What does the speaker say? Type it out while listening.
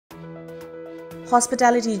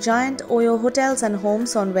Hospitality giant Oyo Hotels and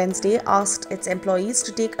Homes on Wednesday asked its employees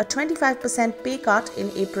to take a 25% pay cut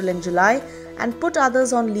in April and July and put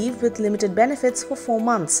others on leave with limited benefits for 4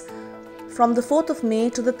 months, from the 4th of May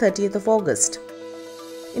to the 30th of August.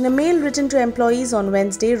 In a mail written to employees on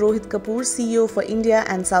Wednesday, Rohit Kapoor, CEO for India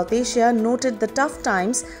and South Asia, noted the tough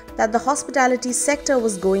times that the hospitality sector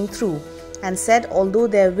was going through and said although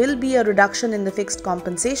there will be a reduction in the fixed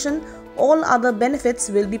compensation, all other benefits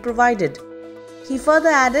will be provided. He further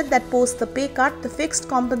added that post the pay cut, the fixed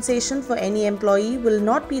compensation for any employee will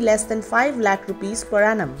not be less than 5 lakh rupees per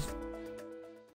annum.